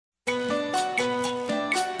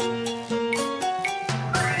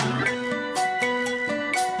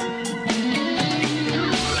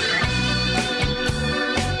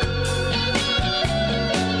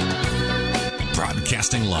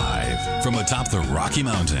atop the Rocky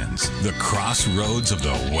Mountains, the crossroads of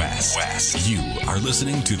the West. You are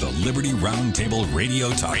listening to the Liberty Roundtable Radio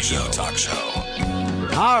Talk Show.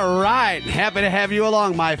 All right. Happy to have you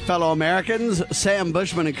along, my fellow Americans. Sam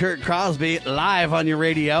Bushman and Kurt Crosby live on your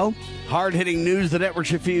radio. Hard-hitting news the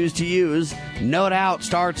networks refuse to use. No Doubt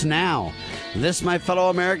starts now. This, my fellow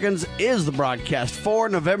Americans, is the broadcast for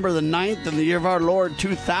November the 9th in the year of our Lord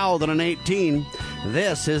 2018.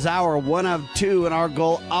 This is our one of two, and our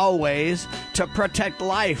goal always to protect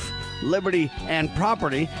life, liberty, and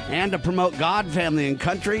property, and to promote God, family, and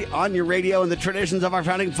country on your radio and the traditions of our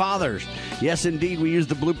founding fathers. Yes, indeed, we use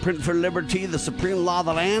the blueprint for liberty, the supreme law of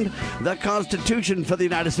the land, the Constitution for the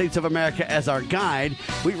United States of America as our guide.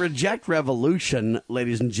 We reject revolution,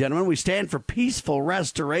 ladies and gentlemen. We stand for peaceful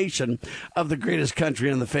restoration of the greatest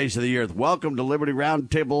country on the face of the earth. Welcome to Liberty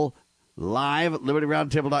Roundtable Live at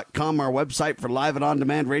libertyroundtable.com, our website for live and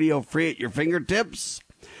on-demand radio free at your fingertips.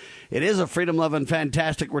 It is a freedom-loving,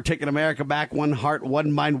 fantastic, we're taking America back, one heart,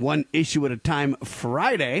 one mind, one issue at a time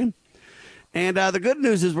Friday. And the good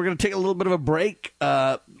news is we're going to take a little bit of a break,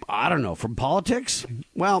 from politics.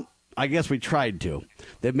 Well, I guess we tried to.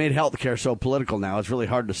 They've made healthcare so political now, it's really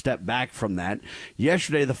hard to step back from that.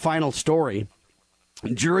 Yesterday, the final story,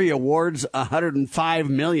 jury awards $105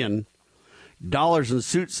 million in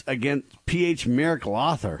suits against PH Miracle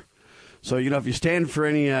author. So, if you stand for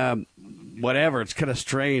any whatever, it's kind of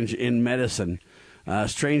strange in medicine.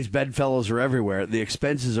 Strange bedfellows are everywhere. The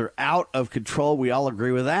expenses are out of control. We all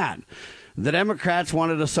agree with that. The Democrats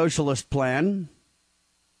wanted a socialist plan.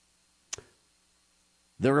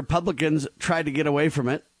 The Republicans tried to get away from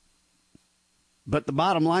it. But the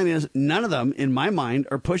bottom line is none of them, in my mind,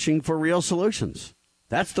 are pushing for real solutions.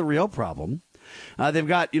 That's the real problem. They've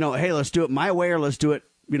got, hey, let's do it my way or let's do it,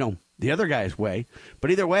 the other guy's way.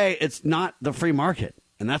 But either way, it's not the free market.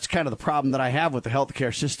 And that's kind of the problem that I have with the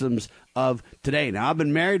healthcare systems of today. Now, I've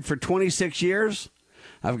been married for 26 years.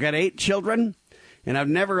 I've got 8 children, and I've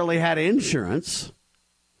never really had insurance.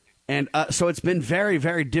 And so it's been very,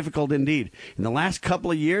 very difficult indeed. In the last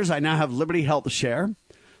couple of years, I now have Liberty Health Share.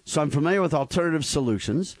 So I'm familiar with alternative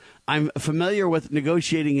solutions. I'm familiar with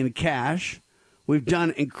negotiating in cash. We've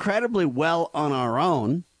done incredibly well on our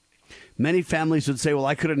own. Many families would say, well,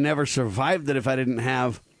 I could have never survived it if I didn't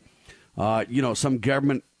have some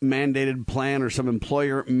government-mandated plan or some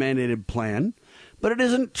employer-mandated plan. But it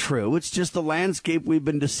isn't true. It's just the landscape we've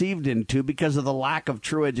been deceived into because of the lack of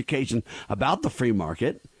true education about the free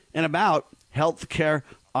market and about health care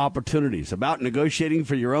opportunities, about negotiating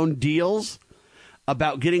for your own deals,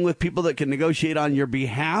 about getting with people that can negotiate on your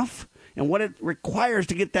behalf. And what it requires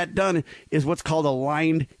to get that done is what's called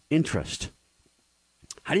aligned interest.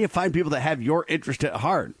 How do you find people that have your interest at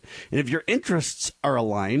heart? And if your interests are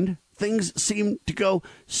aligned, things seem to go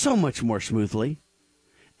so much more smoothly.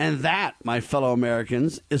 And that, my fellow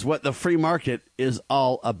Americans, is what the free market is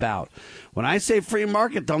all about. When I say free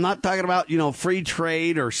market, I'm not talking about, free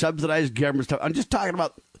trade or subsidized government stuff. I'm just talking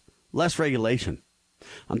about less regulation.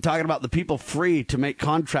 I'm talking about the people free to make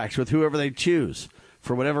contracts with whoever they choose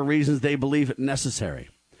for whatever reasons they believe necessary.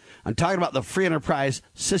 I'm talking about the free enterprise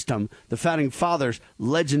system the founding fathers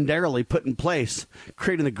legendarily put in place,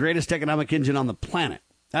 creating the greatest economic engine on the planet.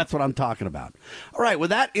 That's what I'm talking about. All right, with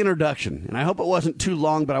that introduction, and I hope it wasn't too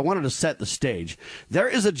long, but I wanted to set the stage. There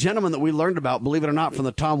is a gentleman that we learned about, believe it or not, from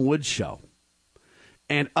the Tom Woods Show.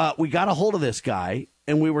 And we got a hold of this guy,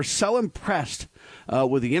 and we were so impressed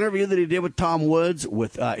with the interview that he did with Tom Woods,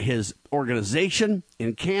 with his organization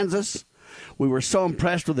in Kansas. We were so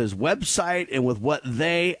impressed with his website and with what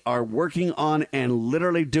they are working on and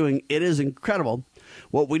literally doing. It is incredible.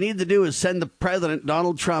 What we need to do is send the president,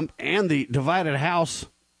 Donald Trump, and the divided House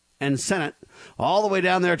and Senate all the way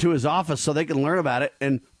down there to his office so they can learn about it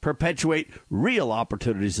and perpetuate real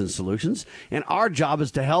opportunities and solutions. And our job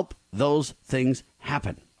is to help those things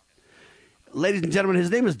happen. Ladies and gentlemen,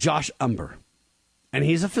 his name is Josh Umber, and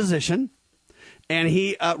he's a physician, and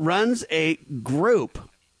he runs a group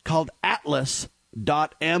called Atlas.md.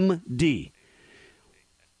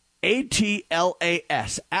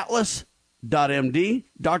 ATLAS. Atlas.md.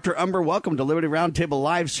 Dr. Umber, welcome to Liberty Roundtable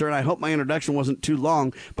Live, sir, and I hope my introduction wasn't too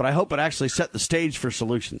long, but I hope it actually set the stage for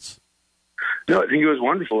solutions. No, I think it was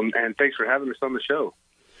wonderful, and thanks for having us on the show.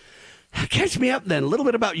 Catch me up then, a little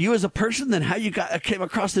bit about you as a person, then how you came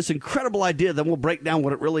across this incredible idea, then we'll break down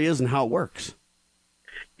what it really is and how it works.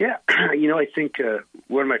 Yeah, I think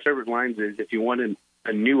one of my favorite lines is, if you want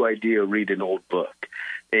a new idea, read an old book.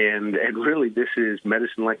 And really, this is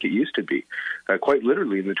medicine like it used to be. Quite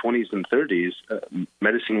literally, in the 20s and 30s,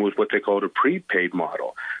 medicine was what they called a prepaid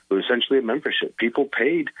model. It was essentially a membership. People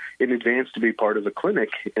paid in advance to be part of a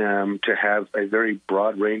clinic to have a very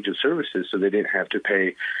broad range of services, so they didn't have to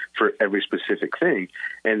pay for every specific thing.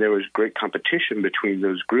 And there was great competition between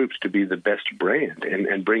those groups to be the best brand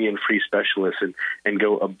and bring in free specialists and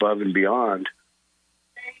go above and beyond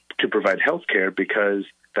to provide health care, because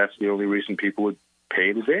that's the only reason people would pay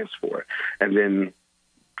in advance for it. And then,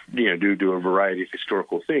 due to a variety of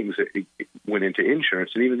historical things, it went into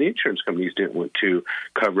insurance. And even the insurance companies didn't want to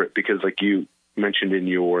cover it because, like you mentioned in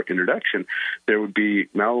your introduction, there would be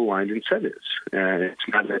malaligned incentives. It's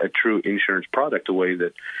not a true insurance product the way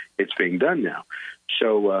that it's being done now.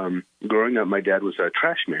 So growing up, my dad was a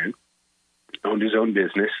trash man, owned his own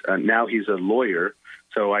business. Now he's a lawyer.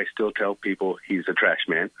 So I still tell people he's a trash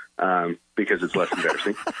man because it's less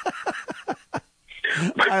embarrassing.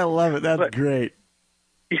 I love it. That's great.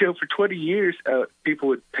 For 20 years, people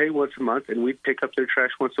would pay once a month, and we'd pick up their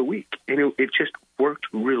trash once a week. And it just worked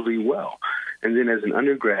really well. And then as an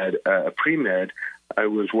undergrad, a pre-med, I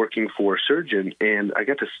was working for a surgeon, and I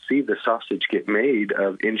got to see the sausage get made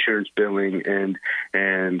of insurance billing and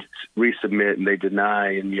resubmit, and they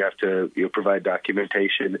deny, and you have to provide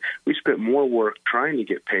documentation. We spent more work trying to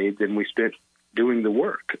get paid than we spent doing the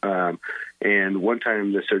work. And one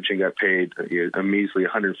time the surgeon got paid a measly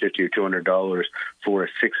 $150 or $200 for a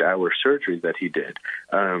 6-hour surgery that he did.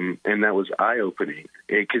 And that was eye-opening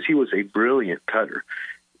because he was a brilliant cutter.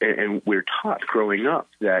 And we're taught growing up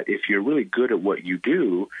that if you're really good at what you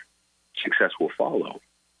do, success will follow.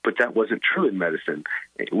 But that wasn't true in medicine.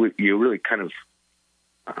 You really kind of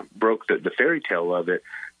broke the fairy tale of it,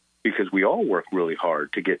 because we all work really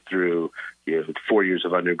hard to get through 4 years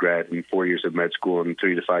of undergrad and 4 years of med school and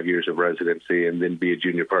 3 to 5 years of residency and then be a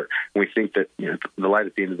junior part. And we think that the light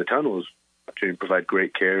at the end of the tunnel is to provide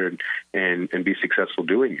great care and be successful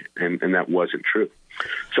doing it. And that wasn't true.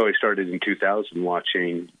 So I started in 2000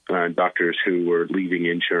 watching doctors who were leaving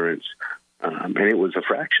insurance, and it was a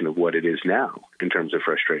fraction of what it is now in terms of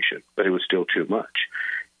frustration, but it was still too much.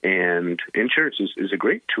 And insurance is a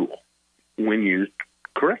great tool when used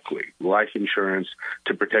correctly. Life insurance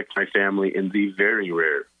to protect my family in the very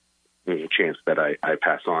rare chance that I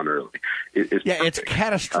pass on early. It's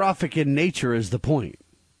catastrophic in nature is the point.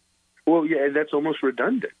 Well, yeah, that's almost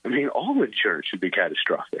redundant. I mean, all insurance should be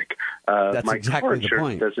catastrophic. That's my exactly the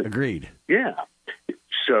point. Agreed. Yeah.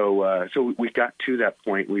 So we got to that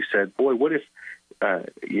point. We said, boy, what if,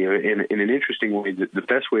 in an interesting way, the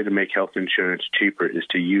best way to make health insurance cheaper is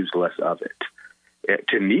to use less of it,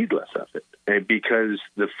 to need less of it, because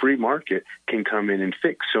the free market can come in and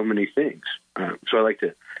fix so many things. So I like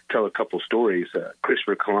to tell a couple stories.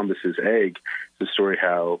 Christopher Columbus's egg is a story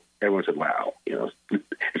how everyone said, wow,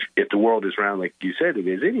 if the world is round like you said it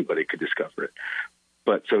is, anybody could discover it.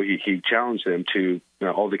 But so he challenged them to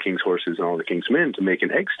all the king's horses and all the king's men to make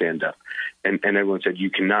an egg stand up. And everyone said, you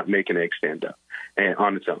cannot make an egg stand up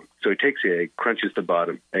on its own. So he takes the egg, crunches the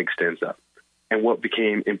bottom, egg stands up. And what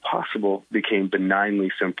became impossible became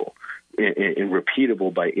benignly simple and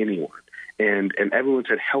repeatable by anyone. And everyone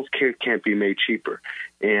said healthcare can't be made cheaper.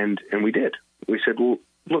 And we did. We said, well,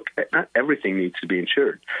 look, not everything needs to be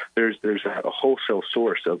insured. There's a wholesale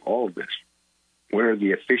source of all of this. Where are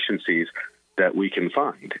the efficiencies that we can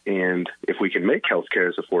find? And if we can make healthcare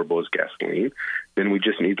as affordable as gasoline, then we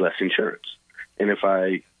just need less insurance. And if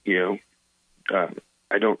I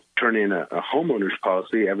don't turn in a homeowner's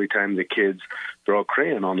policy every time the kids throw a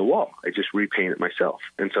crayon on the wall, I just repaint it myself.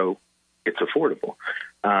 And so it's affordable,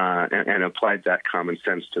 and applied that common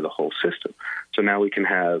sense to the whole system. So now we can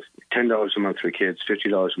have $10 a month for kids,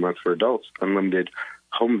 $50 a month for adults, unlimited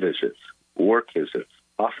home visits, work visits,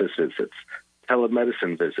 office visits,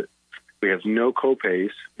 telemedicine visits. We have no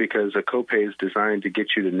copays because a copay is designed to get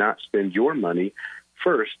you to not spend your money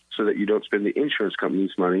first so that you don't spend the insurance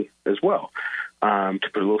company's money as well, to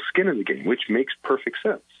put a little skin in the game, which makes perfect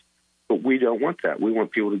sense. But we don't want that. We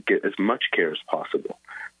want people to get as much care as possible.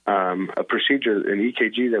 A procedure, an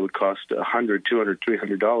EKG that would cost $100, $200,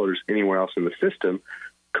 $300 anywhere else in the system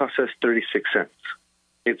costs us 36 cents.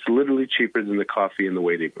 It's literally cheaper than the coffee in the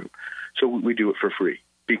waiting room. So we do it for free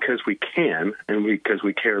because we can and because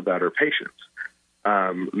we care about our patients.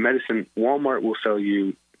 Medicine, Walmart will sell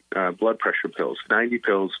you blood pressure pills, 90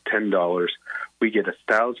 pills, $10. We get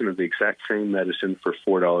 1,000 of the exact same medicine for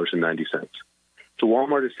 $4.90. So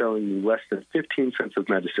Walmart is selling you less than 15 cents of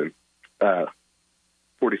medicine,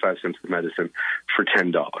 45 cents of medicine for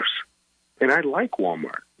 $10. And I like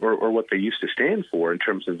Walmart or what they used to stand for in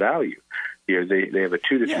terms of value. They have a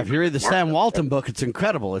 2 to 3. Yeah, if you read the Sam Walton book, it's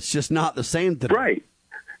incredible. It's just not the same today. Right.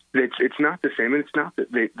 It's not the same, and it's not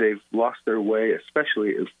that they've lost their way,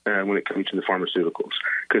 especially when it comes to the pharmaceuticals,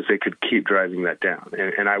 because they could keep driving that down.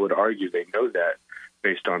 And I would argue they know that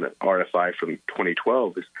based on the RFI from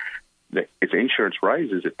 2012 is that if insurance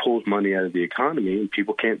rises, it pulls money out of the economy and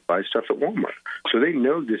people can't buy stuff at Walmart. So they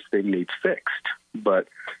know this thing needs fixed. But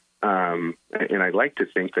and I like to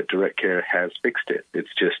think that Direct Care has fixed it.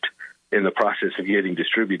 It's just in the process of getting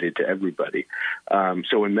distributed to everybody.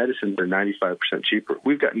 So when medicines are 95% cheaper,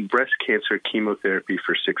 we've gotten breast cancer chemotherapy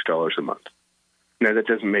for $6 a month. Now, that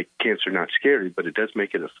doesn't make cancer not scary, but it does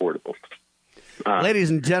make it affordable. Ladies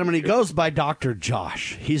and gentlemen, he goes by Dr.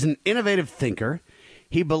 Josh. He's an innovative thinker.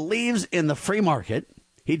 He believes in the free market.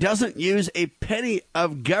 He doesn't use a penny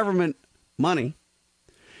of government money.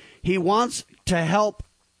 He wants to help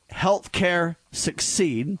healthcare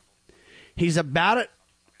succeed. He's about it.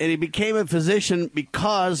 And he became a physician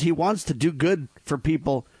because he wants to do good for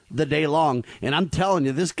people the day long. And I'm telling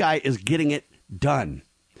you, this guy is getting it done.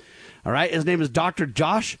 All right. His name is Dr.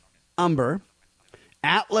 Josh Umbehr.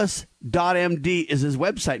 Atlas.md is his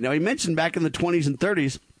website. Now, he mentioned back in the 20s and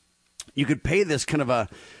 30s, you could pay this kind of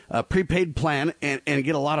a prepaid plan and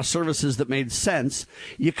get a lot of services that made sense.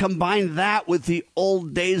 You combine that with the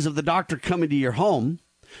old days of the doctor coming to your home,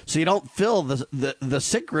 so you don't fill the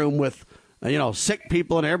sick room with sick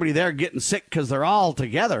people and everybody there getting sick because they're all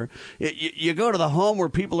together. You go to the home where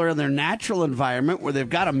people are in their natural environment, where they've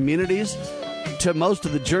got immunities to most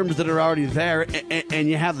of the germs that are already there, and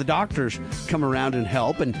you have the doctors come around and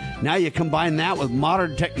help. And now you combine that with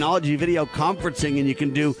modern technology, video conferencing, and you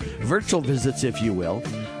can do virtual visits, if you will.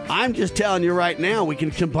 I'm just telling you right now, we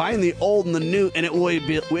can combine the old and the new, and it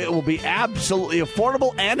will be absolutely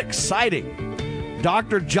affordable and exciting.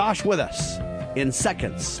 Dr. Josh with us in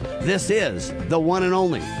seconds. This is the one and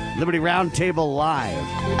only Liberty Roundtable Live.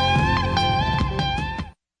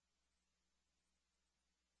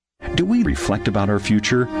 Do we reflect about our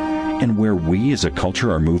future and where we as a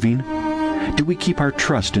culture are moving? Do we keep our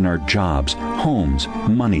trust in our jobs, homes,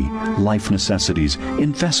 money, life necessities,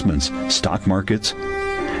 investments, stock markets?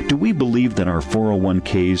 Do we believe that our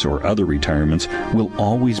 401ks or other retirements will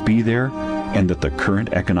always be there and that the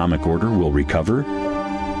current economic order will recover?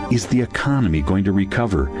 Is the economy going to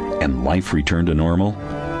recover and life return to normal?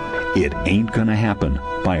 It Ain't Gonna Happen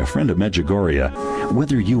by a friend of Medjugorje.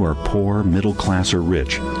 Whether you are poor, middle class, or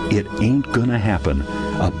rich, It Ain't Gonna Happen,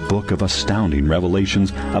 a book of astounding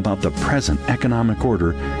revelations about the present economic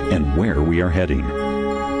order and where we are heading.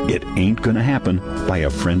 It Ain't Gonna Happen by a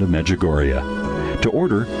friend of Medjugorje. To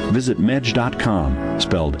order, visit Medj.com,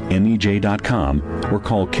 spelled MEJ.com, or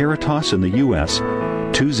call Caritas in the U.S.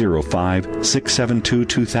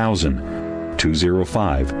 205-672-2000,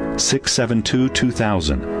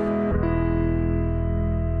 205-672-2000.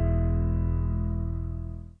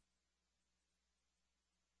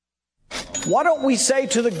 Why don't we say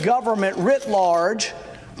to the government writ large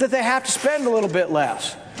that they have to spend a little bit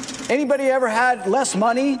less? Anybody ever had less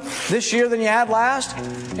money this year than you had last?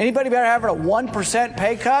 Anybody ever having a 1%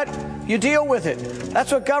 pay cut? You deal with it.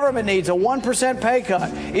 That's what government needs, a 1% pay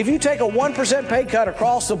cut. If you take a 1% pay cut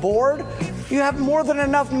across the board, you have more than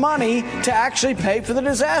enough money to actually pay for the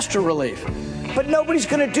disaster relief. But nobody's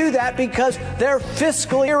going to do that because they're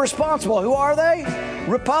fiscally irresponsible. Who are they?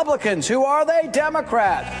 Republicans. Who are they?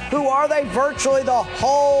 Democrats. Who are they? Virtually the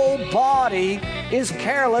whole body is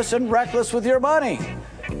careless and reckless with your money.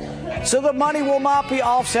 So the money will not be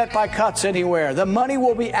offset by cuts anywhere. The money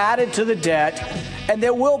will be added to the debt, and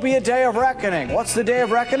there will be a day of reckoning. What's the day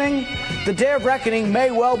of reckoning? The day of reckoning may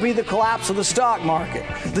well be the collapse of the stock market.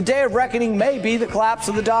 The day of reckoning may be the collapse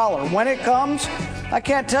of the dollar. When it comes, I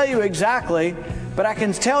can't tell you exactly, but I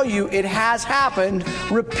can tell you it has happened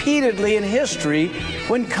repeatedly in history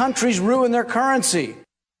when countries ruin their currency.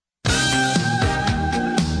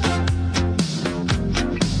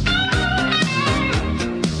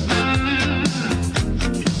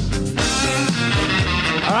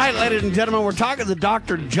 All right, ladies and gentlemen, we're talking to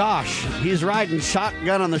Dr. Josh. He's riding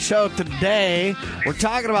shotgun on the show today. We're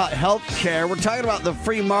talking about health care. We're talking about the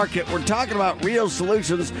free market. We're talking about real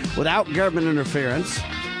solutions without government interference.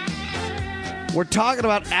 We're talking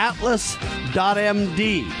about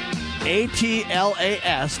Atlas.md.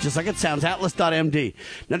 ATLAS, just like it sounds, Atlas.md.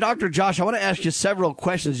 Now, Dr. Josh, I want to ask you several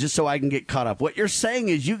questions just so I can get caught up. What you're saying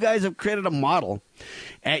is you guys have created a model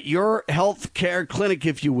at your health care clinic,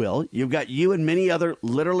 if you will. You've got you and many other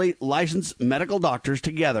literally licensed medical doctors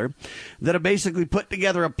together that have basically put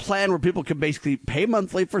together a plan where people can basically pay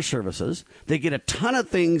monthly for services. They get a ton of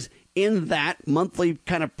things in that monthly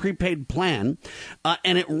kind of prepaid plan,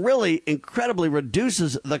 and it really incredibly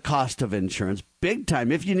reduces the cost of insurance big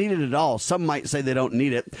time if you need it at all. Some might say they don't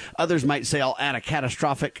need it. Others might say I'll add a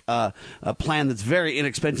catastrophic plan that's very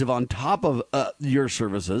inexpensive on top of your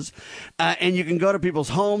services. And you can go to people's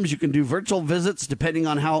homes. You can do virtual visits depending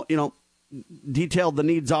on how, detailed the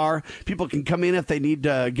needs are. People can come in if they need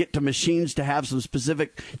to get to machines to have some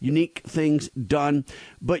specific, unique things done.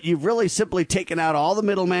 But you've really simply taken out all the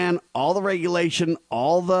middleman, all the regulation,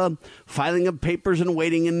 all the filing of papers and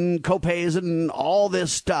waiting and copays and all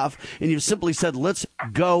this stuff. And you've simply said, let's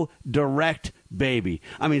go direct, baby.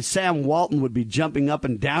 I mean, Sam Walton would be jumping up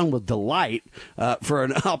and down with delight for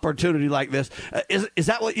an opportunity like this. Is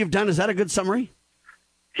that what you've done? Is that a good summary?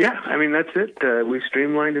 Yeah, I mean, that's it. We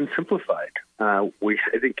streamlined and simplified. I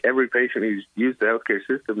think every patient who's used the healthcare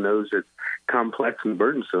system knows it's complex and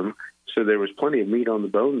burdensome, so there was plenty of meat on the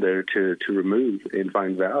bone there to remove and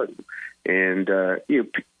find value. And,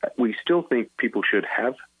 we still think people should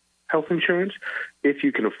have health insurance if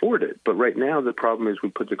you can afford it. But right now, the problem is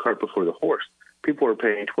we put the cart before the horse. People are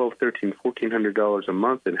paying $1,200, $1,300, $1,400 a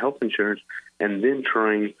month in health insurance and then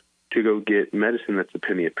trying to go get medicine that's a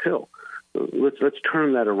penny a pill. Let's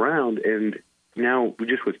turn that around, and now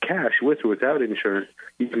just with cash, with or without insurance,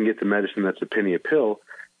 you can get the medicine that's a penny a pill,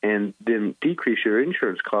 and then decrease your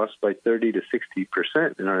insurance costs by 30 to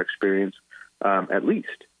 60% in our experience, at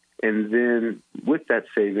least. And then with that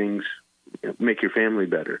savings, make your family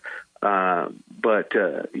better. But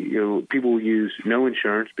people use no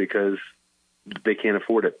insurance because they can't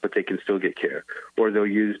afford it, but they can still get care, or they'll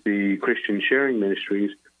use the Christian sharing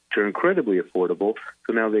ministries, which are incredibly affordable.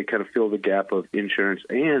 So now they kind of fill the gap of insurance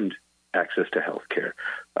and access to health care.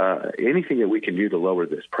 Anything that we can do to lower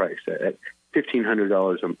this price at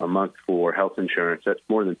 $1,500 a month for health insurance, that's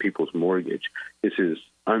more than people's mortgage. This is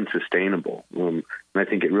unsustainable. And I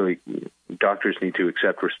think doctors need to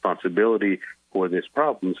accept responsibility for this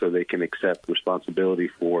problem so they can accept responsibility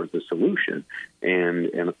for the solution.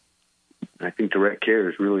 And I think direct care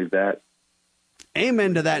is really that.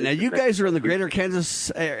 Amen to that. Now, you guys are in the greater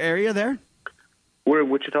Kansas area there? We're in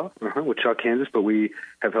Wichita, Kansas, but we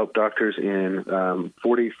have helped doctors in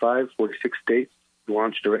 46 states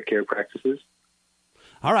launch direct care practices.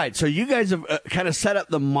 All right, so you guys have kind of set up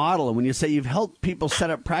the model, and when you say you've helped people set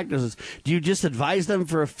up practices, do you just advise them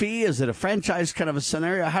for a fee? Is it a franchise kind of a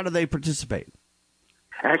scenario? How do they participate?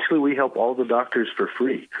 Actually, we help all the doctors for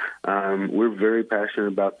free. We're very passionate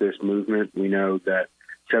about this movement. We know that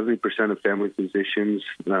 70% of family physicians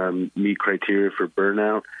meet criteria for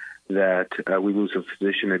burnout, that we lose a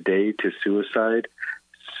physician a day to suicide.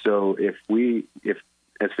 So if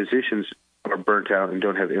as physicians are burnt out and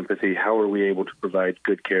don't have empathy, how are we able to provide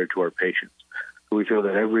good care to our patients? So we feel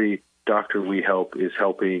that every doctor we help is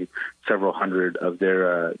helping several hundred of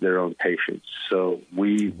their own patients. So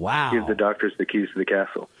we give the doctors the keys to the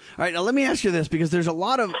castle. All right, now let me ask you this, because there's a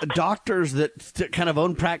lot of doctors that kind of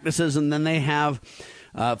own practices, and then they have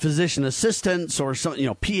physician assistants or some,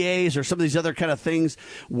 PAs or some of these other kind of things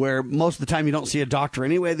where most of the time you don't see a doctor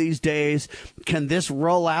anyway these days. Can this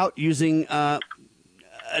roll out using a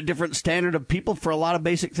different standard of people for a lot of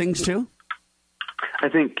basic things too? I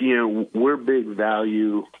think, we're big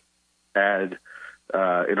value add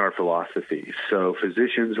in our philosophy. So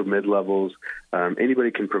physicians or mid-levels,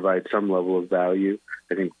 anybody can provide some level of value.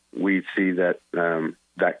 I think we see that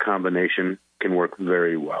that combination can work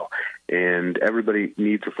very well. And everybody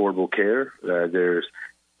needs affordable care. There's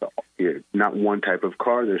not one type of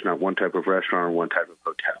car. There's not one type of restaurant or one type of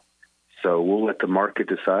hotel. So we'll let the market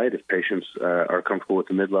decide. If patients are comfortable with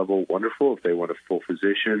the mid-level, wonderful. If they want a full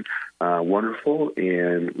physician, wonderful.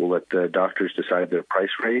 And we'll let the doctors decide their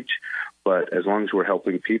price range. But as long as we're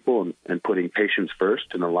helping people and putting patients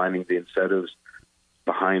first and aligning the incentives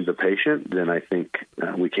behind the patient, then I think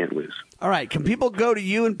we can't lose. All right. Can people go to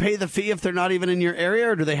you and pay the fee if they're not even in your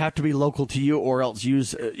area, or do they have to be local to you or else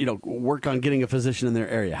work on getting a physician in their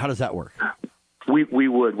area? How does that work? We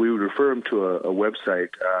would refer them to a website,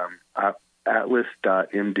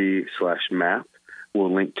 atlas.md/map.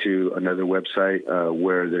 We'll link to another website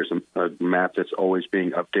where there's a map that's always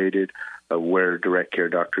being updated of where direct care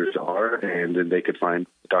doctors are, and then they could find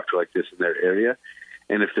a doctor like this in their area.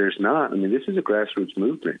 And if there's not, this is a grassroots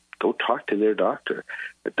movement. Go talk to their doctor.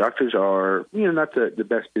 The doctors are, not the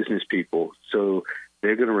best business people, so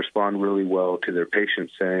they're going to respond really well to their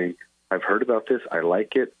patients saying, I've heard about this, I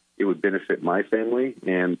like it, it would benefit my family,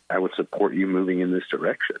 and I would support you moving in this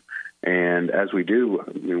direction. And as we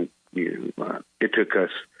do, it took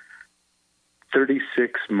us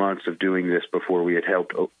 36 months of doing this before we had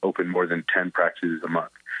helped open more than 10 practices a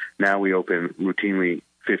month. Now we open routinely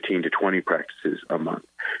 15 to 20 practices a month.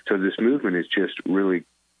 So this movement is just really,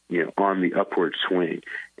 on the upward swing.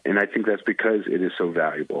 And I think that's because it is so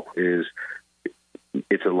valuable,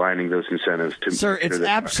 it's aligning those incentives to. Sir, it's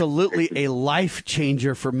absolutely a life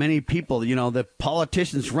changer for many people. The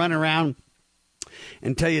politicians run around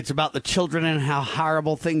and tell you it's about the children and how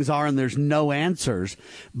horrible things are and there's no answers.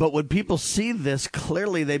 But when people see this,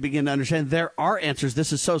 clearly they begin to understand there are answers.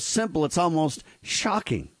 This is so simple, it's almost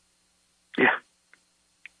shocking. Yeah.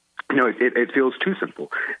 It feels too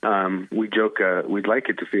simple. We joke we'd like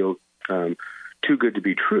it to feel too good to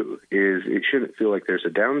be true. It shouldn't feel like there's a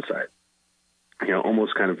downside.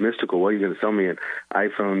 Almost kind of mystical. Well, you're going to sell me an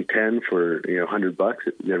iPhone 10 for $100.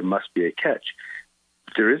 There must be a catch.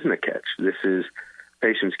 There isn't a catch. This is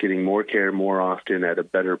patients getting more care more often at a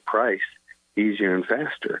better price, easier and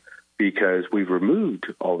faster, because we've removed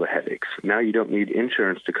all the headaches. Now you don't need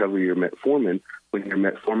insurance to cover your metformin when your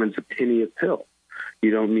metformin's a penny a pill.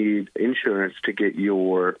 You don't need insurance to get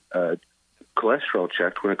your cholesterol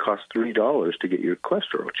checked when it costs $3 to get your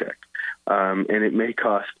cholesterol checked. And it may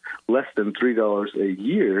cost less than $3 a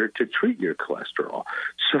year to treat your cholesterol.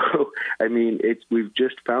 So, we've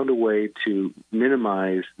just found a way to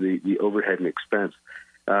minimize the overhead and expense.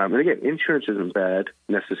 And again, insurance isn't bad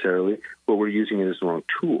necessarily, but we're using it as the wrong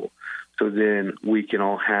tool. So then we can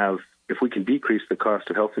all have, if we can decrease the cost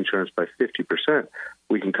of health insurance by 50%,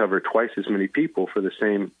 we can cover twice as many people for the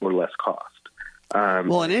same or less cost.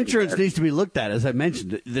 And insurance needs to be looked at. As I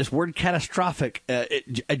mentioned, this word catastrophic,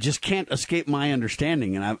 it just can't escape my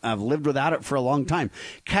understanding, and I've lived without it for a long time.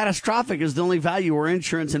 Catastrophic is the only value where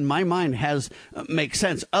insurance, in my mind, makes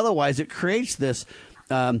sense. Otherwise, it creates this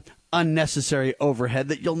unnecessary overhead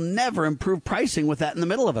that you'll never improve pricing with that in the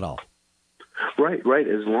middle of it all. Right.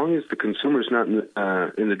 As long as the consumer's not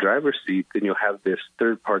in the driver's seat, then you'll have this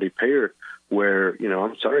third-party payer where,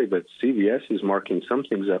 I'm sorry, but CVS is marking some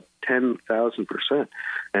things up 10,000%.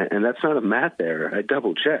 And that's not a math error. I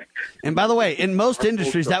double-checked. And by the way, in most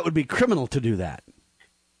industries, that would be criminal to do that.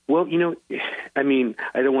 Well, I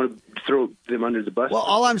don't want to throw them under the bus. Well,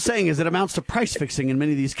 all I'm saying is it amounts to price fixing in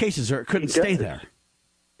many of these cases, or it couldn't stay there.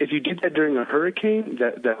 If you did that during a hurricane,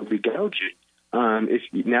 that would be gouging.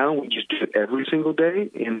 Now we just do it every single day,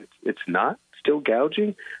 and it's not still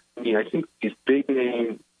gouging. I think these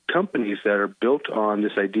big-name companies that are built on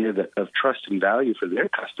this idea of trust and value for their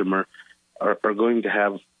customer are going to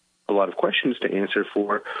have a lot of questions to answer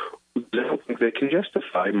for. I don't think they can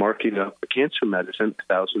justify marking up a cancer medicine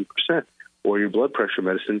 1,000% or your blood pressure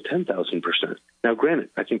medicine 10,000%. Now, granted,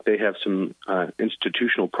 I think they have some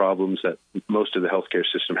institutional problems that most of the healthcare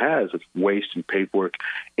system has with waste and paperwork,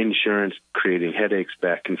 insurance, creating headaches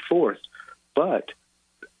back and forth. But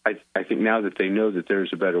I think now that they know that there's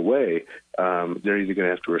a better way, they're either going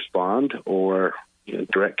to have to respond or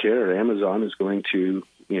Direct Care or Amazon is going to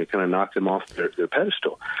kind of knock them off their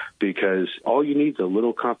pedestal, because all you need is a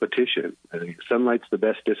little competition. Sunlight's the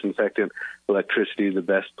best disinfectant, electricity the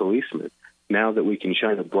best policeman. Now that we can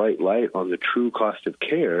shine a bright light on the true cost of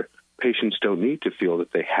care, patients don't need to feel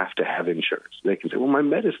that they have to have insurance. They can say, well, my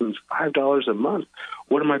medicine's $5 a month.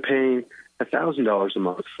 What am I paying $1,000 a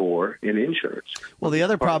month for in insurance? Well, the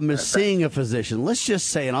other problem is seeing a physician. Let's just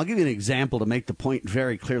say, and I'll give you an example to make the point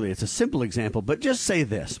very clearly. It's a simple example, but just say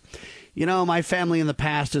this. My family in the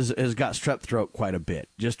past has got strep throat quite a bit.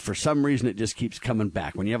 Just for some reason, it just keeps coming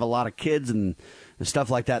back. When you have a lot of kids and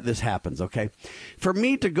stuff like that, this happens, okay? For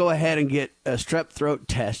me to go ahead and get a strep throat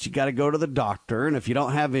test, you got to go to the doctor, and if you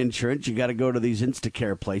don't have insurance, you got to go to these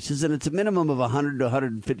Instacare places, and it's a minimum of $100 to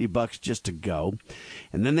 $150 just to go.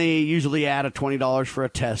 And then they usually add a $20 for a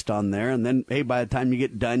test on there, and then, hey, by the time you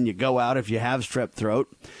get done, you go out if you have strep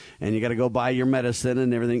throat, and you got to go buy your medicine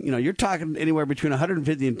and everything. You're talking anywhere between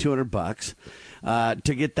 $150 and $200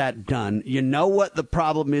 to get that done. You know what the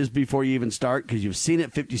problem is before you even start because you've seen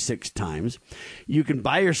it 56 times. You can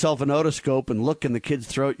buy yourself an otoscope and look in the kid's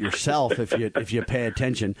throat yourself if you pay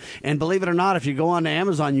attention. And believe it or not, if you go on to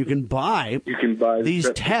Amazon, you can buy these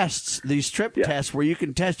tests, these strip tests where you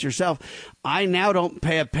can test yourself. I now don't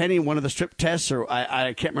pay a penny one of the strip tests, or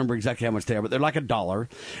I can't remember exactly how much they are, but they're like $1.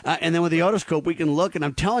 And then with the otoscope, we can look, and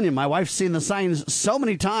I'm telling you, my wife's seen the signs so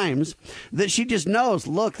many times that she just knows,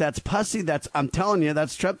 look, that's pussy, I'm telling you,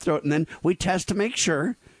 that's strep throat. And then we test to make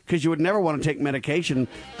sure, because you would never want to take medication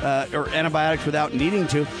or antibiotics without needing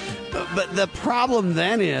to. But the problem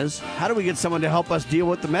then is, how do we get someone to help us deal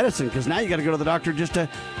with the medicine? Because now you got to go to the doctor just to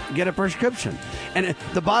get a prescription. And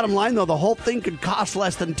the bottom line, though, the whole thing could cost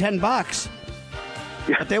less than $10.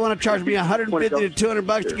 Yeah. But they want to charge me $150 to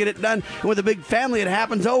 $200 to get it done. And with a big family, it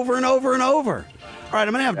happens over and over and over. All right,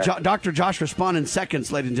 I'm going to have Dr. Josh respond in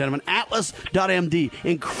seconds, ladies and gentlemen. Atlas.MD,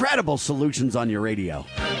 incredible solutions on your radio.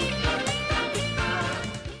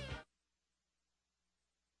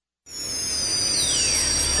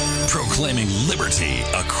 proclaiming liberty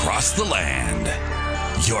across the land.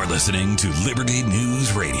 You're listening to Liberty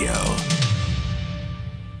News Radio.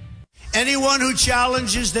 Anyone who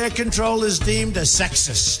challenges their control is deemed a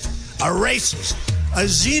sexist, a racist, a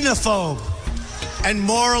xenophobe, and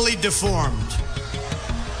morally deformed.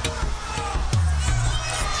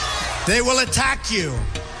 They will attack you.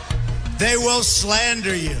 They will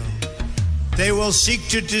slander you. They will seek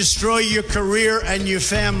to destroy your career and your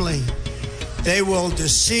family. They will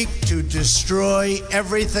seek to destroy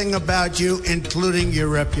everything about you, including your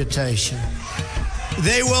reputation.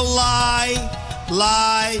 They will lie,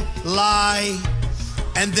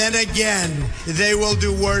 and then again, they will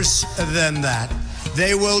do worse than that.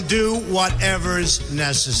 They will do whatever's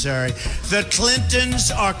necessary. The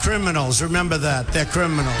Clintons are criminals. Remember that. They're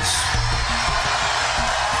criminals.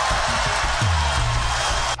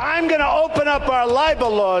 I'm going to open up our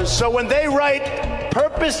libel laws so when they write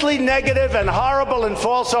purposely negative and horrible and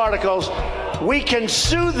false articles, we can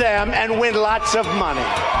sue them and win lots of money.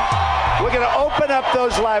 We're going to open up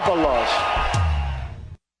those libel laws.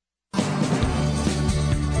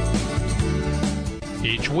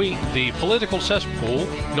 Each week, the Political Cesspool,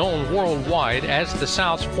 known worldwide as the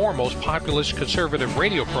South's foremost populist conservative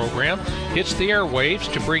radio program, hits the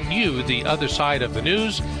airwaves to bring you the other side of the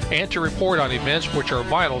news and to report on events which are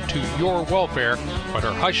vital to your welfare but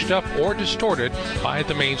are hushed up or distorted by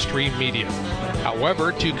the mainstream media.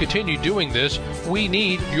 However, to continue doing this, we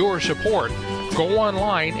need your support. Go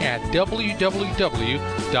online at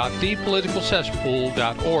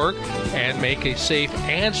www.thepoliticalcesspool.org and make a safe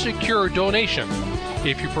and secure donation.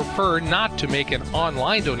 If you prefer not to make an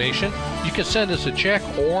online donation, you can send us a check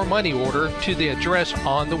or money order to the address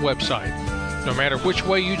on the website. No matter which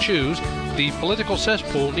way you choose, the Political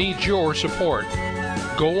Cesspool needs your support.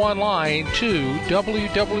 Go online to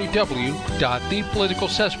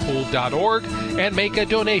www.thepoliticalcesspool.org and make a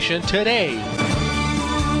donation today.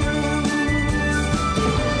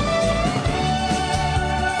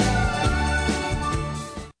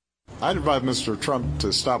 I'd advise Mr. Trump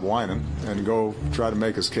to stop whining and go try to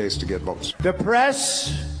make his case to get votes. The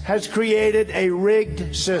press has created a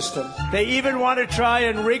rigged system. They even want to try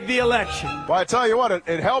and rig the election. Well, I tell you what,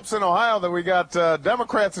 it helps in Ohio that we got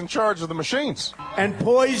Democrats in charge of the machines. And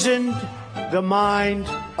poisoned the mind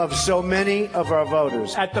of so many of our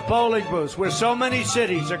voters. At the polling booths, where so many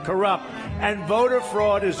cities are corrupt and voter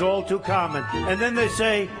fraud is all too common. And then they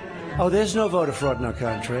say, oh, there's no voter fraud in our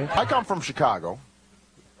country. I come from Chicago.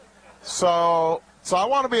 So I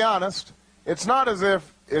want to be honest. It's not as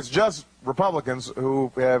if it's just Republicans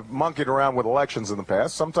who have monkeyed around with elections in the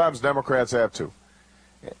past. Sometimes Democrats have too.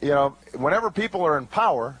 You know, whenever people are in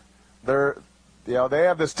power, they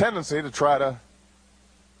have this tendency to try to,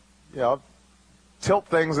 tilt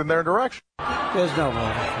things in their direction. There's no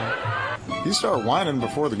voter fraud. You start whining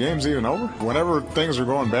before the game's even over. Whenever things are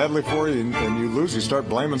going badly for you and you lose, you start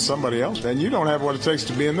blaming somebody else. Then you don't have what it takes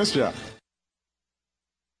to be in this job.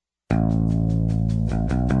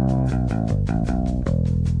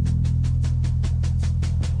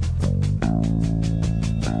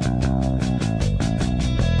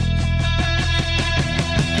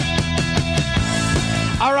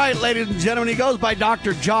 All right, ladies and gentlemen, he goes by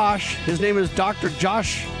Dr. Josh. His name is Dr.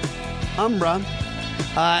 Josh Umbra.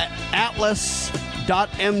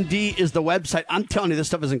 Atlas.md is the website. I'm telling you, this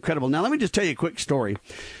stuff is incredible. Now, let me just tell you a quick story.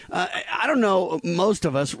 I don't know, most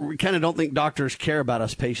of us, we kind of don't think doctors care about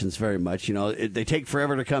us patients very much. You know, they take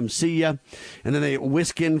forever to come see you, and then they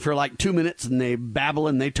whisk in for like 2 minutes, and they babble,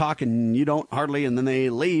 and they talk, and you don't hardly, and then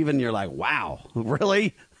they leave, and you're like, wow,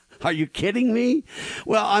 really? Are you kidding me?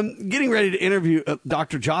 Well, I'm getting ready to interview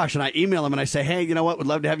Dr. Josh, and I email him, and I say, hey, you know what? Would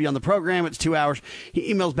love to have you on the program. It's 2 hours.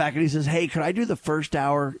 He emails back, and he says, hey, could I do the first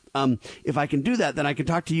hour? If I can do that, then I can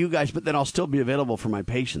talk to you guys, but then I'll still be available for my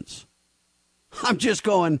patients. I'm just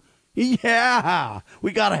going, yeah,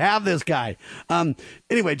 we got to have this guy.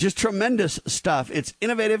 Anyway, just tremendous stuff. It's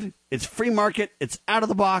innovative. It's free market. It's out of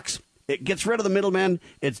the box. It gets rid of the middleman.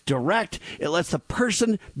 It's direct. It lets the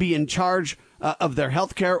person be in charge of their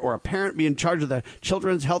health care, or a parent be in charge of the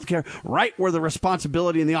children's health care, right where the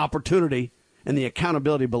responsibility and the opportunity and the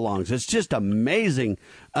accountability belongs. It's just amazing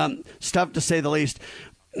stuff, to say the least.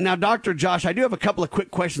 Now, Dr. Josh, I do have a couple of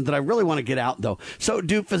quick questions that I really want to get out, though. So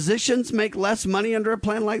do physicians make less money under a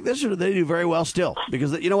plan like this, or do they do very well still?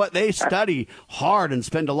 Because, you know what, they study hard and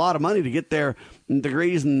spend a lot of money to get their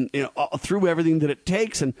degrees and, through everything that it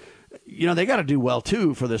takes. And, they got to do well,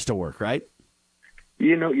 too, for this to work, right?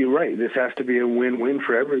 You're right. This has to be a win-win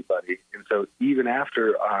for everybody. And so even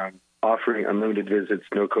after offering unlimited visits,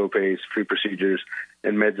 no copays, free procedures,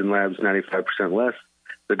 and meds and labs 95% less,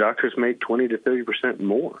 the doctors make 20 to 30%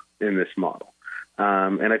 more in this model.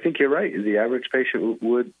 And I think you're right. The average patient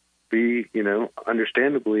would be,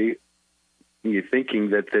 understandably, you're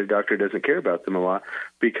thinking that their doctor doesn't care about them a lot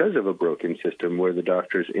because of a broken system where the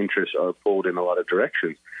doctor's interests are pulled in a lot of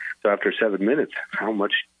directions. So after 7 minutes, how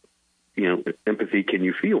much, empathy can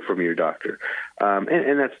you feel from your doctor?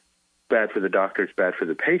 And that's bad for the doctor. It's bad for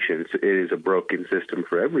the patients. It is a broken system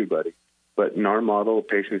for everybody. But in our model,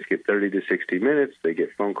 patients get 30 to 60 minutes. They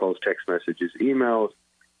get phone calls, text messages, emails.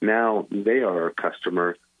 Now they are a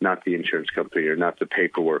customer, not the insurance company or not the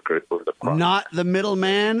paperwork or the product. Not the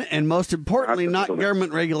middleman, and most importantly, not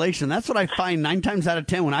government regulation. That's what I find 9 times out of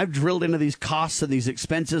 10 when I've drilled into these costs and these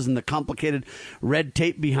expenses and the complicated red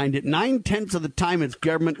tape behind it. 9/10 of the time, it's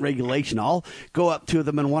government regulation. I'll go up to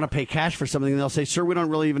them and want to pay cash for something, and they'll say, "Sir, we don't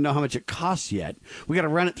really even know how much it costs yet. We got to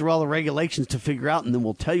run it through all the regulations to figure out, and then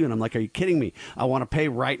we'll tell you." And I'm like, "Are you kidding me? I want to pay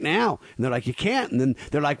right now." And they're like, "You can't." And then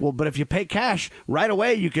they're like, "Well, but if you pay cash right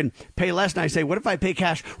away, you can pay less." And I say, "What if I pay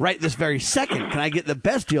cash right this very second? Can I get the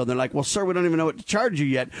best deal?" And they're like, "Well, sir, we don't even know what to charge you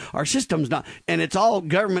yet. Our system's not." And it's all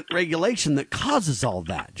government regulation that causes all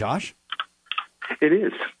that, Josh. It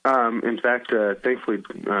is. In fact, thankfully,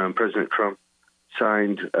 President Trump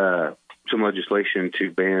signed some legislation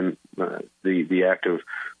to ban the act of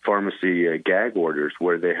pharmacy gag orders,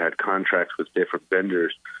 where they had contracts with different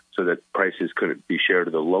vendors so that prices couldn't be shared,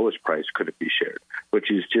 or the lowest price couldn't be shared, which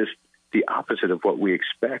is just the opposite of what we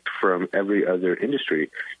expect from every other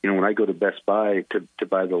industry. When I go to Best Buy to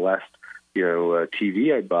buy the last,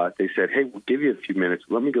 TV I bought, they said, "Hey, we'll give you a few minutes.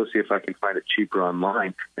 Let me go see if I can find it cheaper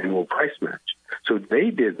online, and we'll price match." So they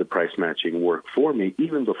did the price matching work for me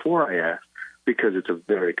even before I asked, because it's a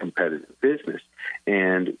very competitive business.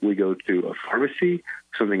 And we go to a pharmacy,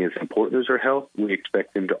 something as important as our health, we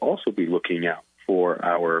expect them to also be looking out for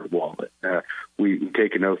our wallet. We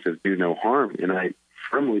take an oath of do no harm, and I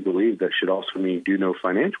firmly believe that should also mean do no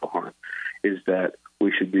financial harm, is that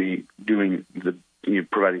we should be doing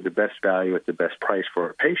providing the best value at the best price for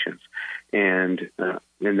our patients. And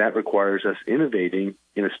that requires us innovating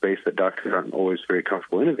in a space that doctors aren't always very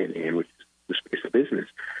comfortable innovating in, which is the space of business.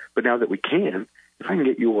 But now that we can, if I can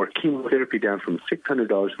get your chemotherapy down from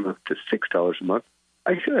 $600 a month to $6 a month,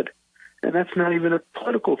 I should. And that's not even a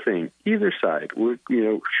political thing. Either side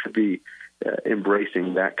should be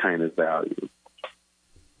embracing that kind of value.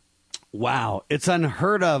 Wow. It's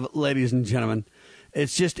unheard of, ladies and gentlemen.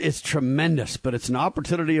 It's tremendous, but it's an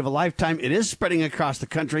opportunity of a lifetime. It is spreading across the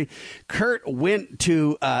country. Kurt went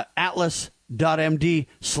to atlas.md/map.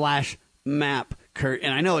 Kurt,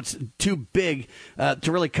 and I know it's too big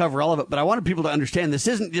to really cover all of it, but I wanted people to understand this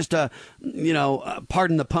isn't just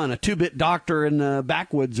pardon the pun, a 2-bit doctor in the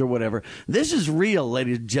backwoods or whatever. This is real,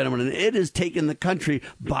 ladies and gentlemen, and it has taken the country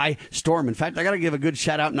by storm. In fact, I got to give a good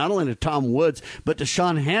shout out not only to Tom Woods, but to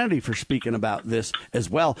Sean Hannity for speaking about this as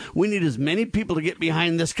well. We need as many people to get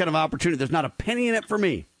behind this kind of opportunity. There's not a penny in it for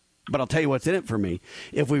me. But I'll tell you what's in it for me.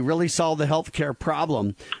 If we really solve the health care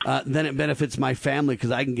problem, then it benefits my family,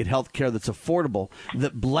 because I can get health care that's affordable,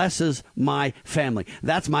 that blesses my family.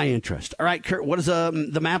 That's my interest. All right, Kurt, what does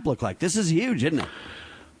the map look like? This is huge, isn't it?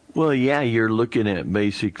 Well, yeah, you're looking at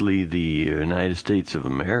basically the United States of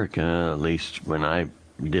America, at least when I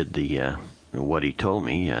did the what he told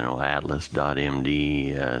me, atlas.md/map.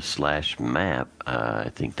 I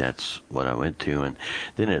think that's what I went to, and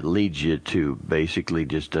then it leads you to basically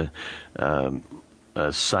just a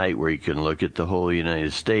site where you can look at the whole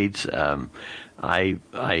United States.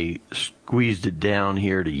 I squeezed it down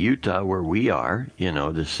here to Utah, where we are,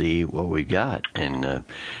 to see what we got, and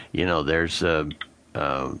there's a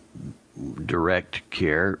direct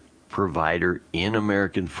care provider in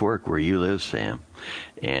American Fork, where you live, Sam.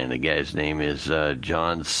 And the guy's name is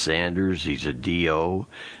John Sanders. He's a DO.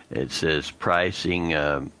 It says pricing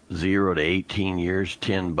 0 to 18 years,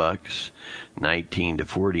 $10, 19 to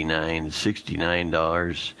 49,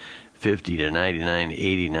 $69, 50 to 99,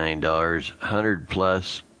 $89, 100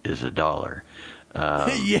 plus is $1.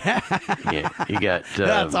 Yeah, you got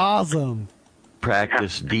that's awesome.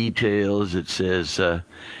 Practice details. It says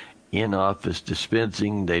in-office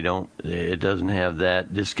dispensing, it doesn't have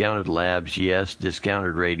that. Discounted labs, yes.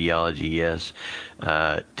 Discounted radiology, yes.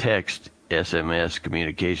 Text, SMS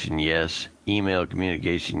communication, yes. Email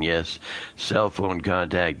communication, yes. Cell phone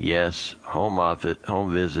contact, yes.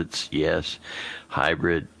 Home visits, yes.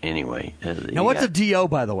 Hybrid, anyway. Now, what's a DO,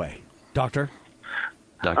 by the way, Doctor?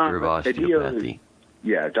 Doctor of Osteopathy.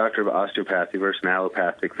 Yeah, doctor of osteopathy versus an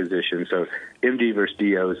allopathic physician. So MD versus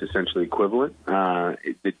DO is essentially equivalent.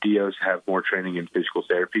 The DOs have more training in physical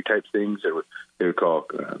therapy type things. They would call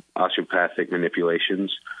osteopathic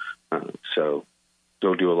manipulations. So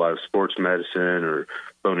they'll do a lot of sports medicine or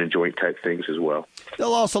bone and joint type things as well.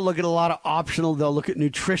 They'll also look at a lot of optional. They'll look at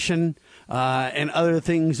nutrition and other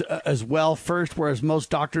things as well first, whereas most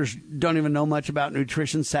doctors don't even know much about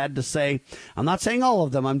nutrition, sad to say. I'm not saying all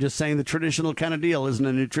of them. I'm just saying the traditional kind of deal isn't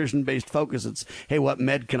a nutrition-based focus. It's, hey, what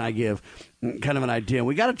med can I give? Kind of an idea.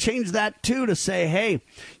 We got to change that, too, to say, hey,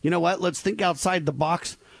 you know what? Let's think outside the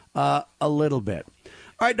box a little bit.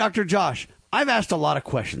 All right, Dr. Josh, I've asked a lot of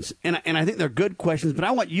questions, and I think they're good questions, but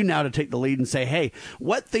I want you now to take the lead and say, hey,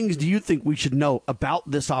 what things do you think we should know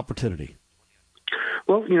about this opportunity?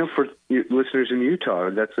 Well, for listeners in Utah,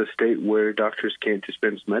 that's a state where doctors can't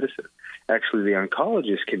dispense medicine. Actually, the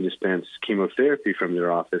oncologist can dispense chemotherapy from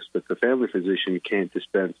their office, but the family physician can't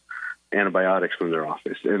dispense antibiotics from their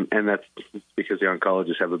office, and that's because the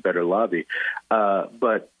oncologists have a better lobby.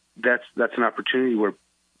 But that's an opportunity where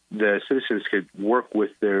the citizens could work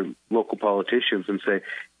with their local politicians and say,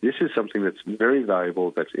 this is something that's very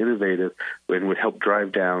valuable, that's innovative, and would help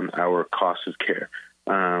drive down our cost of care.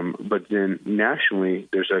 But then nationally,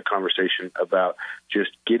 there's a conversation about just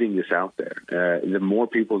getting this out there. The more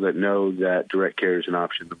people that know that direct care is an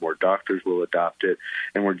option, the more doctors will adopt it.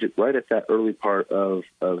 And we're just right at that early part of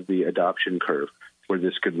the adoption curve where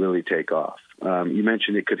this could really take off. You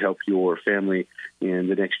mentioned it could help your family in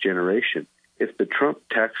the next generation. If the Trump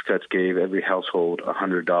tax cuts gave every household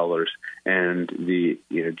 $100 and the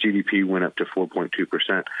GDP went up to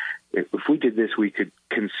 4.2%, if we did this, we could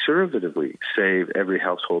conservatively save every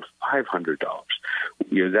household $500.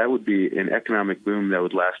 That would be an economic boom that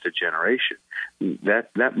would last a generation.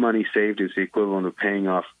 That money saved is the equivalent of paying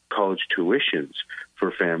off college tuitions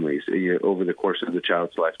for families over the course of the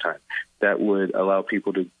child's lifetime. That would allow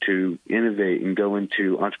people to innovate and go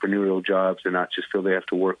into entrepreneurial jobs and not just feel they have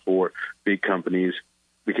to work for big companies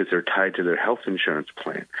because they're tied to their health insurance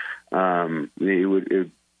plan. It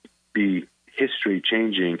would be history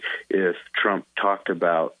changing if Trump talked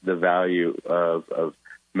about the value of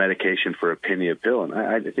medication for a penny a pill. And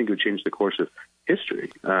I think it would change the course of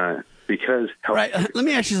history because health. Right. Let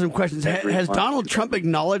me ask you some questions. Has Donald Trump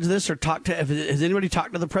acknowledged this or has anybody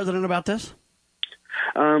talked to the president about this?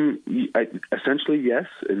 Essentially, yes.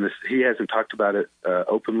 And he hasn't talked about it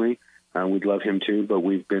openly. We'd love him to, but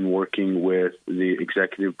we've been working with the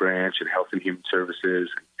executive branch and Health and Human Services,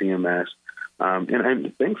 CMS.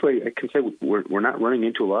 And thankfully, I can say we're not running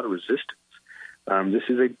into a lot of resistance. This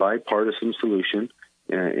is a bipartisan solution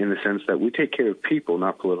in the sense that we take care of people,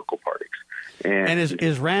 not political parties. And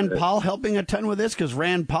is Rand Paul helping a ton with this? Because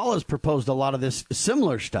Rand Paul has proposed a lot of this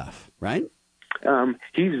similar stuff, right?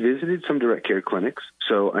 He's visited some direct care clinics,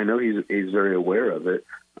 so I know he's very aware of it.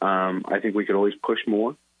 I think we could always push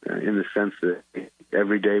more in the sense that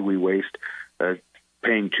every day we waste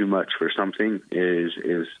paying too much for something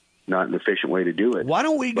is not an efficient way to do it. Why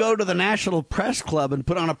don't we go to the National Press Club and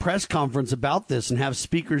put on a press conference about this and have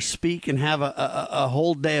speakers speak and have a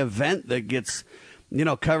whole day event that gets,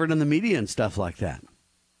 covered in the media and stuff like that?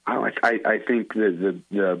 I think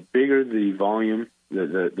the bigger the volume,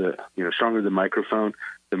 the stronger the microphone,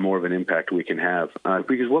 the more of an impact we can have.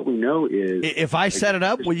 Because what we know is, if I set it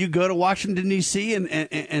up, will you go to Washington D.C.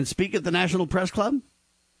 and speak at the National Press Club?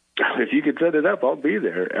 If you could set it up, I'll be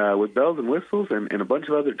there with bells and whistles and a bunch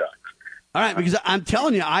of other docs. All right, because I'm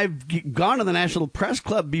telling you, I've gone to the National Press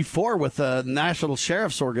Club before with national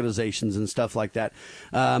sheriff's organizations and stuff like that.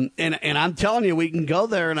 And I'm telling you, we can go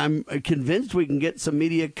there, and I'm convinced we can get some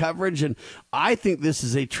media coverage. And I think this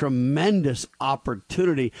is a tremendous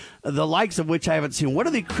opportunity, the likes of which I haven't seen. What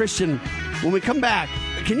are the Christian, when we come back,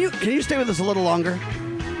 can you stay with us a little longer?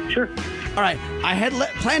 Sure. All right. I had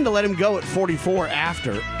planned to let him go at 44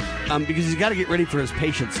 after because he's got to get ready for his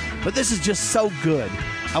patients. But this is just so good.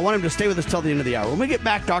 I want him to stay with us till the end of the hour. When we get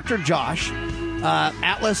back, Dr. Josh,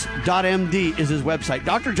 atlas.md is his website.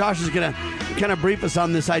 Dr. Josh is going to kind of brief us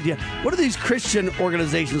on this idea. What do these Christian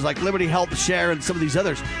organizations like Liberty Health Share and some of these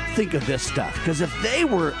others think of this stuff? Because if they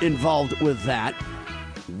were involved with that,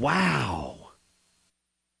 wow.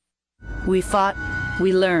 We fought,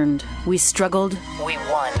 we learned, we struggled, we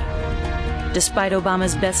won. Despite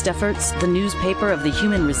Obama's best efforts, the newspaper of the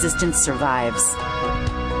human resistance survives.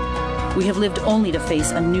 We have lived only to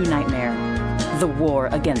face a new nightmare, the war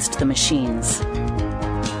against the machines.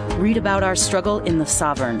 Read about our struggle in The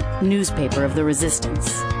Sovereign, newspaper of the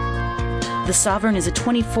resistance. The Sovereign is a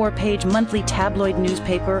 24-page monthly tabloid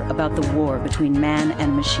newspaper about the war between man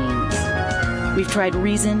and machines. We've tried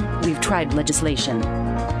reason, we've tried legislation.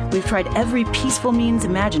 We've tried every peaceful means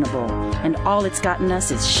imaginable, and all it's gotten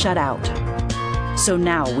us is shut out. So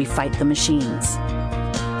now we fight the machines.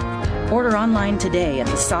 Order online today at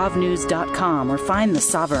thesovnews.com or find The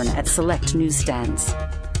Sovereign at select newsstands.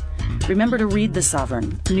 remember to read The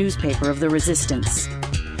Sovereign, newspaper of the resistance.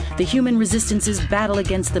 The human resistance's battle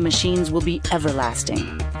against the machines will be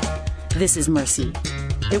everlasting. This is mercy.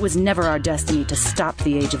 It was never our destiny to stop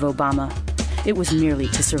the age of Obama. It was merely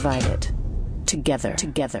to survive it.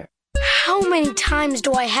 Together. How many times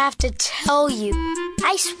do I have to tell you?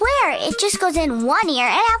 I swear, it just goes in one ear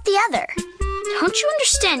and out the other. Don't you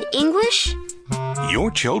understand English?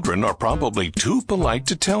 Your children are probably too polite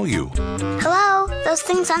to tell you. Hello? Those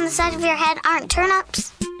things on the side of your head aren't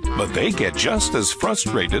turnips? But they get just as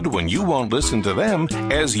frustrated when you won't listen to them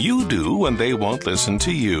as you do when they won't listen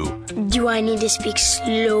to you. Do I need to speak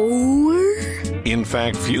slower? In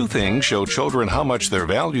fact, few things show children how much they're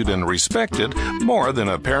valued and respected more than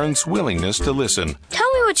a parent's willingness to listen.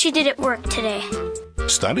 Tell me what you did at work today.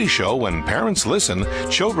 Studies show when parents listen,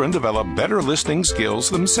 children develop better listening skills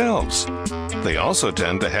themselves. They also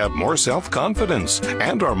tend to have more self-confidence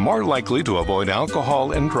and are more likely to avoid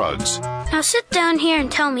alcohol and drugs. Now sit down here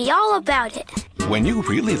and tell me all about it. When you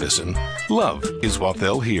really listen, love is what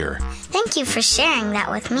they'll hear. Thank you for sharing that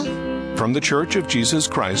with me. From the Church of Jesus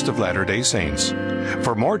Christ of Latter-day Saints.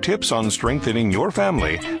 For more tips on strengthening your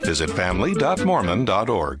family, visit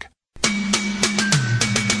family.mormon.org.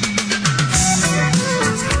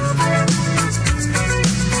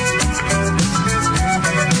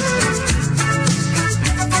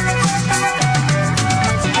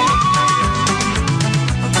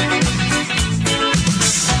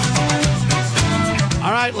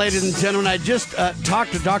 Ladies and gentlemen, I just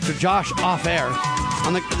talked to Dr. Josh off air.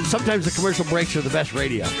 Sometimes the commercial breaks are the best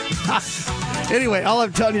radio. Anyway, all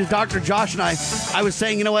I'm telling you is Dr. Josh and I was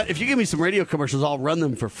saying, you know what, if you give me some radio commercials, I'll run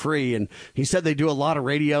them for free. And he said they do a lot of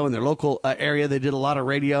radio in their local area. They did a lot of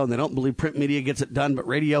radio, and they don't believe print media gets it done, but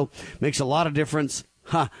radio makes a lot of difference.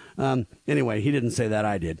 Anyway, he didn't say that.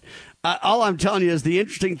 I did. All I'm telling you is the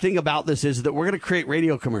interesting thing about this is that we're going to create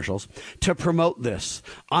radio commercials to promote this.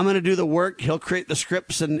 I'm going to do the work. He'll create the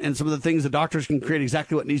scripts and some of the things. The doctors can create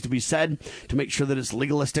exactly what needs to be said to make sure that it's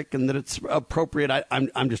legalistic and that it's appropriate.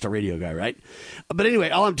 I'm just a radio guy, right? But anyway,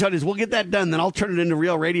 all I'm telling you is we'll get that done. Then I'll turn it into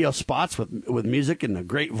real radio spots with music and a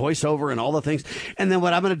great voiceover and all the things. And then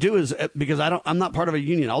what I'm going to do is, because I'm not part of a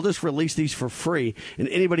union, I'll just release these for free, and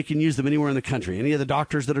anybody can use them anywhere in the country. Any of the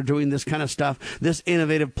doctors that are doing this kind of stuff, this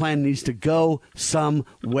innovative plan needs to go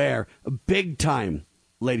somewhere big time,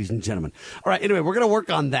 ladies and gentlemen. All right, anyway, we're going to work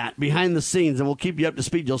on that behind the scenes, and we'll keep you up to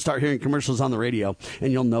speed. You'll start hearing commercials on the radio,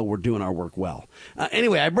 and you'll know we're doing our work well.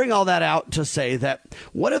 Anyway, I bring all that out to say that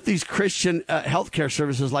what if these Christian healthcare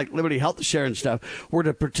services like Liberty Health Share and stuff were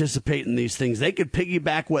to participate in these things? They could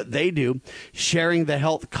piggyback what they do, sharing the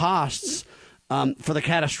health costs for the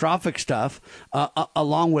catastrophic stuff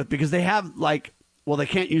along with, because they have well, they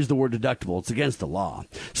can't use the word deductible. It's against the law.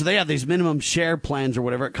 So they have these minimum share plans or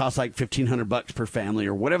whatever. It costs like $1,500 per family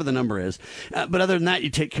or whatever the number is. But other than that,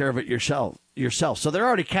 you take care of it yourself. So they're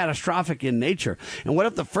already catastrophic in nature. And what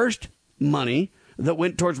if the first money that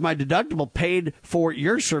went towards my deductible paid for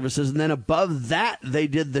your services, and then above that they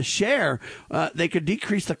did the share? They could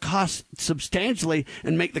decrease the cost substantially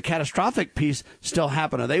and make the catastrophic piece still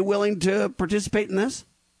happen. Are they willing to participate in this?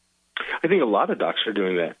 I think a lot of docs are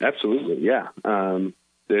doing that. Absolutely, yeah.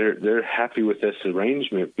 They're happy with this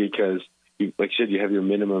arrangement because, like you said, you have your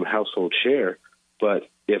minimum household share. But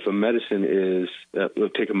if a medicine is, we'll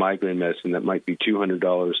take a migraine medicine that might be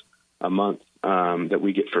 $200 a month that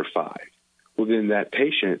we get for $5. Well, then that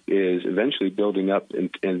patient is eventually building up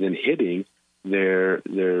and then hitting their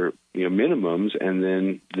minimums, and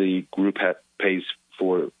then the group pays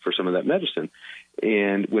for some of that medicine.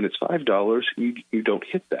 And when it's $5, you don't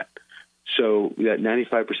hit that. So that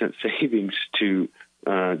 95% savings to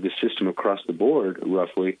the system across the board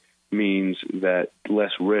roughly means that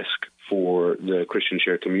less risk for the Christian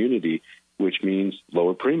share community, which means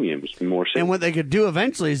lower premiums, more savings. And what they could do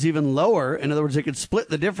eventually is even lower. In other words, they could split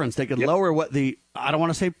the difference. They could lower what the, I don't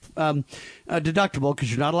want to say deductible, because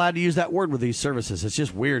you're not allowed to use that word with these services. It's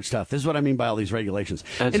just weird stuff. This is what I mean by all these regulations.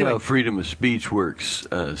 That's how freedom of speech works,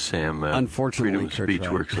 Sam. Unfortunately, freedom of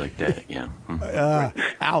speech works like that, yeah.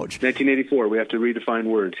 Ouch. 1984, we have to redefine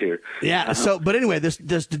words here. Yeah, but anyway, this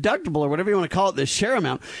deductible, or whatever you want to call it, this share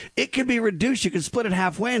amount, it could be reduced. You could split it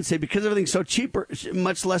halfway and say, because everything's so cheaper,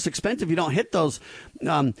 much less expensive, you don't hit those,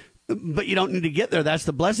 but you don't need to get there. That's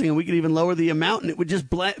the blessing. And we could even lower the amount, and it would just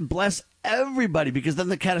bless everybody, because then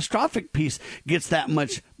the catastrophic piece gets that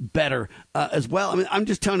much better as well. I mean, I'm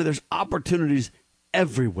just telling you, there's opportunities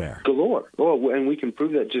everywhere. Galore. Oh, and we can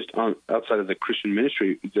prove that just outside of the Christian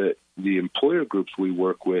ministry. The employer groups we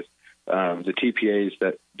work with, the TPAs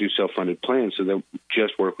that do self-funded plans, so they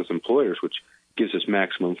just work with employers, which gives us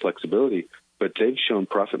maximum flexibility. But they've shown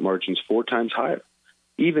profit margins 4 times higher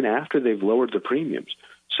even after they've lowered the premiums.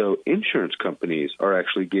 So insurance companies are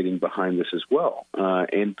actually getting behind this as well,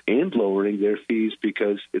 and lowering their fees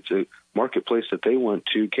because it's a marketplace that they want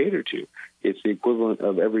to cater to. It's the equivalent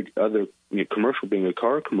of every other commercial being a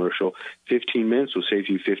car commercial. 15 minutes will save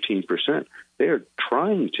you 15%. They are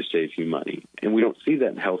trying to save you money, and we don't see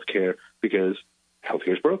that in healthcare because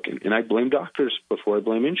healthcare is broken. And I blame doctors before I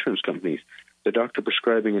blame insurance companies. The doctor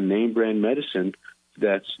prescribing a name brand medicine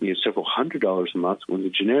that's several $100s a month when the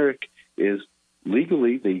generic is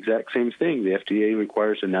legally the exact same thing. The FDA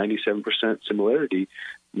requires a 97% similarity,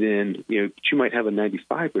 then you might have a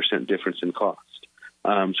 95% difference in cost.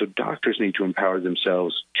 So doctors need to empower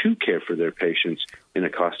themselves to care for their patients in a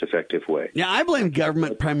cost-effective way. Yeah, I blame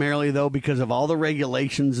government primarily, though, because of all the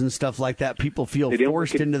regulations and stuff like that. People feel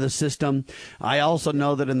forced into the system. I also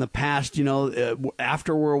know that in the past,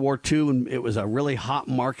 after World War II, and it was a really hot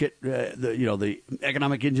market, the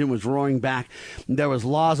economic engine was roaring back. There was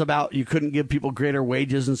laws about you couldn't give people greater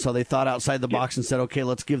wages, and so they thought outside the box and said, okay,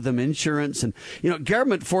 let's give them insurance. And,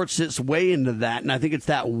 government forced its way into that, and I think it's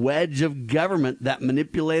that wedge of government, that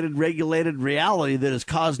manipulated, regulated reality that has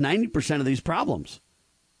caused 90% of these problems.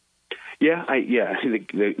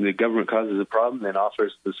 The government causes a problem, then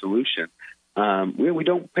offers the solution. We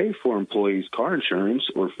don't pay for employees' car insurance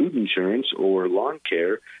or food insurance or lawn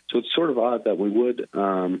care, so it's sort of odd that we would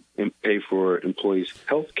pay for employees'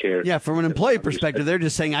 health care. Yeah, from an employee perspective, they're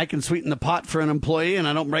just saying I can sweeten the pot for an employee and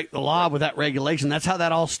I don't break the law with that regulation. That's how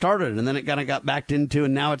that all started, and then it kind of got backed into,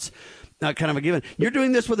 and now it's kind of a given. You're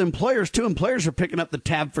doing this with employers, too. Employers are picking up the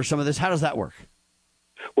tab for some of this. How does that work?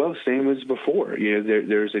 Well, same as before.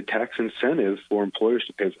 There's a tax incentive for employers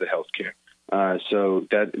to pay for the health care. So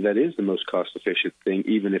that is the most cost-efficient thing,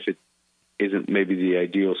 even if it isn't maybe the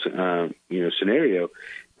ideal scenario.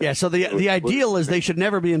 Yeah, so the ideal is they should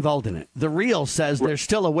never be involved in it. The real says there's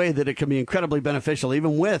still a way that it can be incredibly beneficial,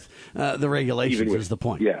 even with the regulations, is the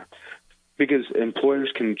point. Yeah, because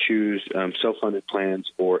employers can choose self-funded plans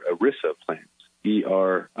or ERISA plans,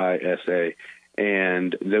 ERISA.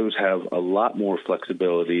 And those have a lot more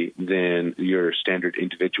flexibility than your standard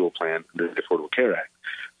individual plan under the Affordable Care Act.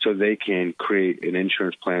 So they can create an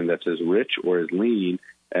insurance plan that's as rich or as lean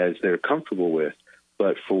as they're comfortable with.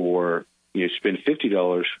 But for spend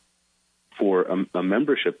 $50 for a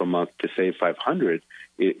membership a month to save $500,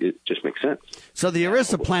 it just makes sense. So the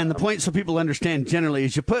ERISA plan, the point so people understand generally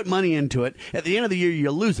is you put money into it. At the end of the year,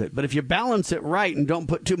 you lose it. But if you balance it right and don't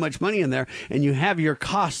put too much money in there and you have your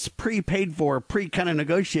costs pre-paid for, pre-kind of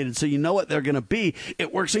negotiated so you know what they're going to be,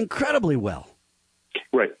 it works incredibly well.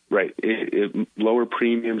 Right. It lower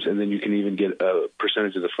premiums, and then you can even get a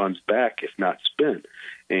percentage of the funds back if not spent.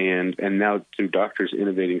 And now through doctors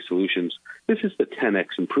innovating solutions, this is the 10x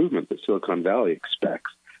improvement that Silicon Valley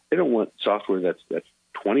expects. They don't want software that's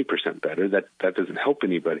 20% better. That doesn't help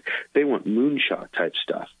anybody. They want moonshot type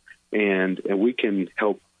stuff, and we can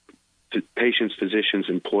help patients, physicians,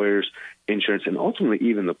 employers, insurance, and ultimately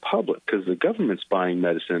even the public, because the government's buying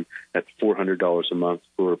medicine at $400 a month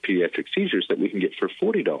for pediatric seizures that we can get for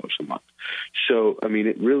 $40 a month. So,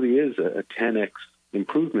 it really is a 10x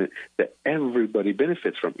improvement that everybody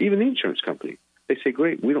benefits from, even the insurance company. They say,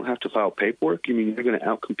 great, we don't have to file paperwork. You mean you're going to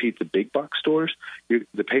outcompete the big box stores?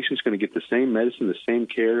 The patient's going to get the same medicine, the same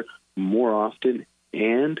care more often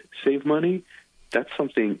and save money? That's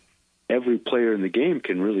something every player in the game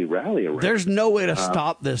can really rally around. There's no way to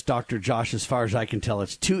stop this, Dr. Josh, as far as I can tell.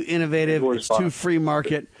 It's too innovative. It's too free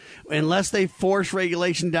market. Unless they force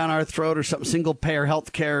regulation down our throat or some single-payer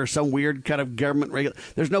health care or some weird kind of government regulation,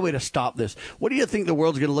 there's no way to stop this. What do you think the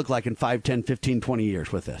world's going to look like in 5, 10, 15, 20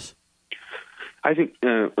 years with this? I think,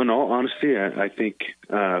 in all honesty, I think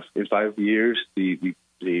in 5 years, the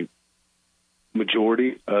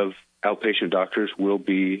majority of outpatient doctors will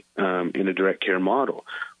be in a direct care model,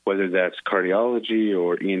 whether that's cardiology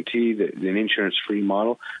or ENT, an insurance-free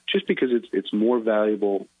model, just because it's more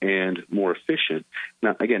valuable and more efficient.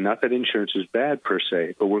 Now, again, not that insurance is bad per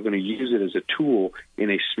se, but we're going to use it as a tool in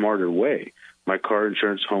a smarter way. My car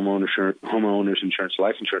insurance, homeowners insurance,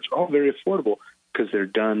 life insurance are all very affordable because they're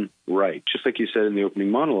done right. Just like you said in the opening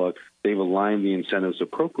monologue, they've aligned the incentives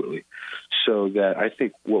appropriately. So that I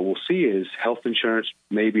think what we'll see is health insurance,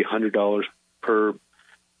 maybe $100 per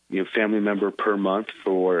family member per month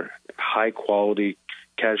for high-quality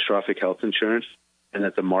catastrophic health insurance, and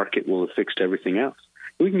that the market will have fixed everything else.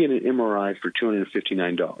 We can get an MRI for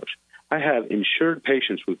 $259. I have insured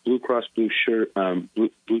patients with Blue Cross Blue Shield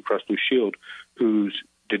whose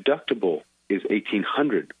deductible is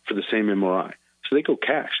 $1,800 for the same MRI. So they go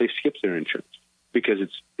cash. They skip their insurance because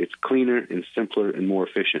it's cleaner and simpler and more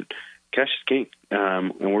efficient. Cash is king,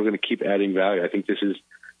 and we're going to keep adding value. I think this is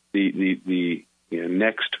the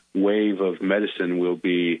next wave of medicine will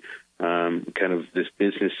be kind of this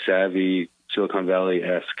business savvy, Silicon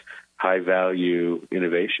Valley-esque, high-value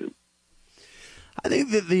innovation. I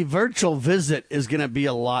think that the virtual visit is going to be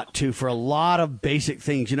a lot, too, for a lot of basic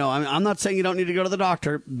things. I'm not saying you don't need to go to the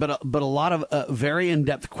doctor, but a lot of very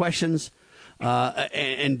in-depth questions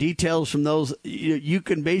and details from those. You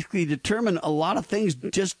can basically determine a lot of things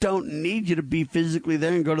just don't need you to be physically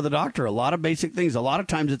there and go to the doctor. A lot of basic things. A lot of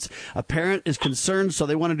times it's a parent is concerned, so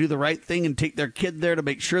they want to do the right thing and take their kid there to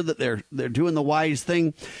make sure that they're doing the wise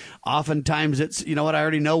thing. Oftentimes it's, I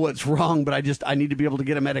already know what's wrong, but I need to be able to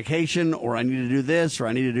get a medication, or I need to do this, or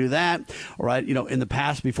I need to do that. Or in the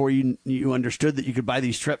past, before you understood that you could buy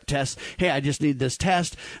these strep tests, hey, I just need this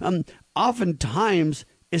test. Oftentimes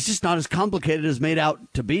it's just not as complicated as made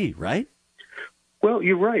out to be, right? Well,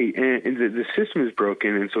 you're right. And the system is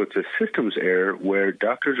broken, and so it's a systems error where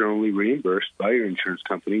doctors are only reimbursed by your insurance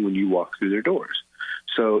company when you walk through their doors.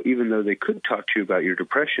 So even though they could talk to you about your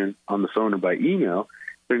depression on the phone or by email,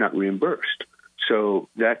 they're not reimbursed. So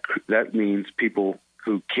that means people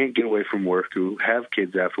who can't get away from work, who have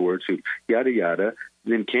kids afterwards, who yada, yada,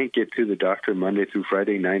 then can't get to the doctor Monday through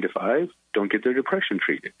Friday, 9 to 5, don't get their depression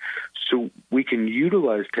treated. So we can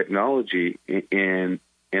utilize technology in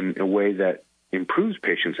a way that improves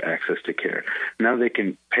patients' access to care. Now they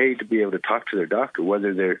can pay to be able to talk to their doctor,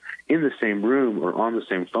 whether they're in the same room or on the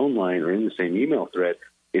same phone line or in the same email thread.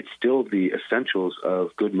 It's still the essentials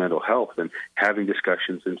of good mental health and having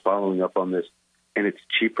discussions and following up on this. And it's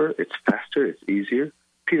cheaper, it's faster, it's easier.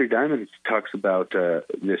 Peter Diamond talks about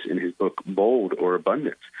this in his book, Bold or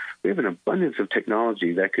Abundance. We have an abundance of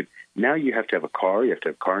technology that could, now you have to have a car, you have to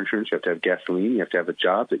have car insurance, you have to have gasoline, you have to have a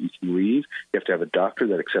job that you can leave, you have to have a doctor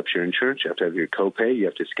that accepts your insurance, you have to have your copay, you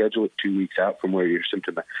have to schedule it 2 weeks out from where your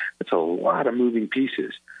symptom. It's a lot of moving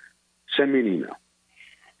pieces. Send me an email.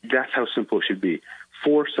 That's how simple it should be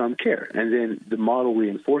for some care. And then the model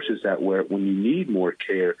reinforces that, where when you need more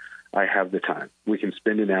care, I have the time. We can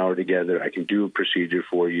spend an hour together. I can do a procedure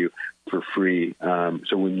for you for free.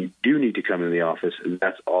 So when you do need to come into the office,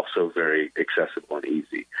 that's also very accessible and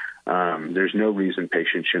easy. There's no reason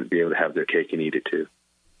patients shouldn't be able to have their cake and eat it too.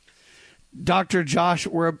 Dr. Josh,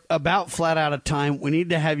 we're about flat out of time. We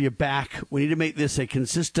need to have you back. We need to make this a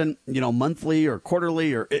consistent, monthly or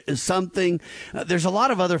quarterly or something. There's a lot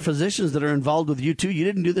of other physicians that are involved with you too. You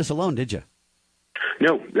didn't do this alone, did you?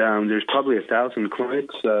 No, there's probably 1,000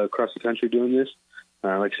 clinics across the country doing this.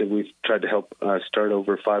 Like I said, we've tried to help start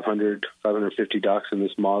over 550 docs in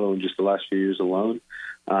this model in just the last few years alone,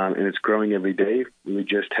 and it's growing every day. We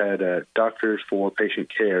just had Doctors for Patient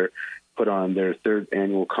Care put on their third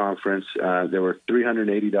annual conference. There were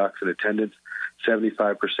 380 docs in attendance.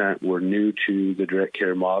 75% were new to the direct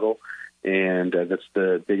care model, and that's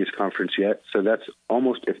the biggest conference yet. So that's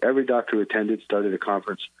almost, if every doctor who attended started a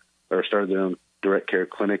conference or started their own direct care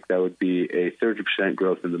clinic, that would be a 30%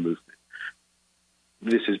 growth in the movement.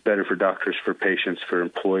 This is better for doctors, for patients, for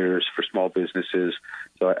employers, for small businesses.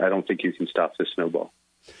 So I don't think you can stop this snowball.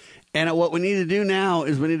 And what we need to do now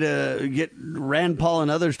is we need to get Rand Paul and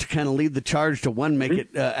others to kind of lead the charge to, one, make it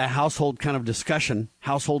a household kind of discussion,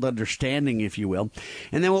 household understanding, if you will.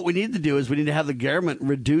 And then what we need to do is we need to have the government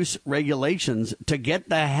reduce regulations to get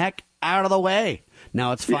the heck out of the way.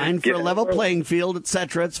 Now, it's fine for a level playing field, et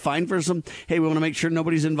cetera. It's fine for some, hey, we want to make sure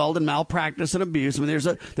nobody's involved in malpractice and abuse. I mean,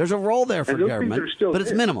 there's a role there for government, but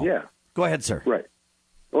it's minimal. Yeah. Go ahead, sir. Right.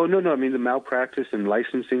 Oh, no. I mean, the malpractice and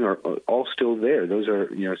licensing are all still there. Those are,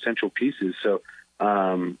 essential pieces. So,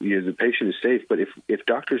 the patient is safe. But if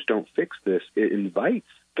doctors don't fix this, it invites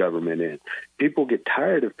government in. People get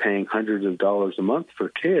tired of paying hundreds of dollars a month for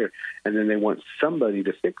care, and then they want somebody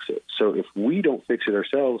to fix it. So if we don't fix it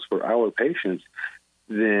ourselves for our patients,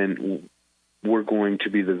 then we're going to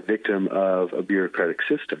be the victim of a bureaucratic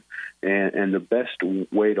system. And the best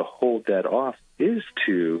way to hold that off is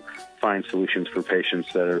to find solutions for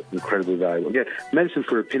patients that are incredibly valuable. Again, medicine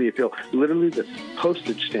for a penny a pill. Literally, the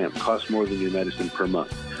postage stamp costs more than your medicine per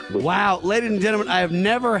month. Wow. Ladies and gentlemen, I have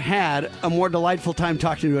never had a more delightful time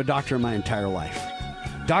talking to a doctor in my entire life.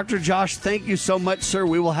 Dr. Josh, thank you so much, sir.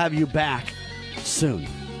 We will have you back soon.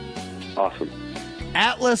 Awesome.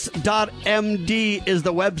 Atlas.md is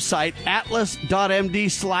the website.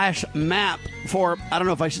 Atlas.md/map for, I don't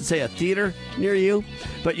know if I should say a theater near you,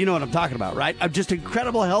 but you know what I'm talking about, right? Of just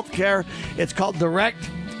incredible health care. It's called Direct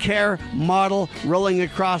Care Model, rolling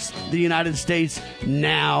across the United States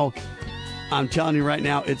now. I'm telling you right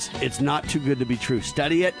now, it's not too good to be true.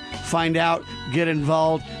 Study it, find out, get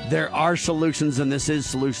involved. There are solutions, and this is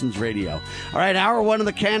Solutions Radio. All right, hour 1 in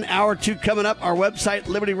the can, hour 2 coming up. Our website,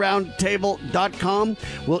 libertyroundtable.com.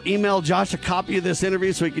 We'll email Josh a copy of this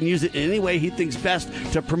interview so he can use it in any way he thinks best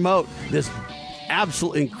to promote this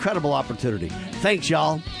absolutely incredible opportunity. Thanks,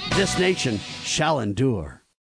 y'all. This nation shall endure.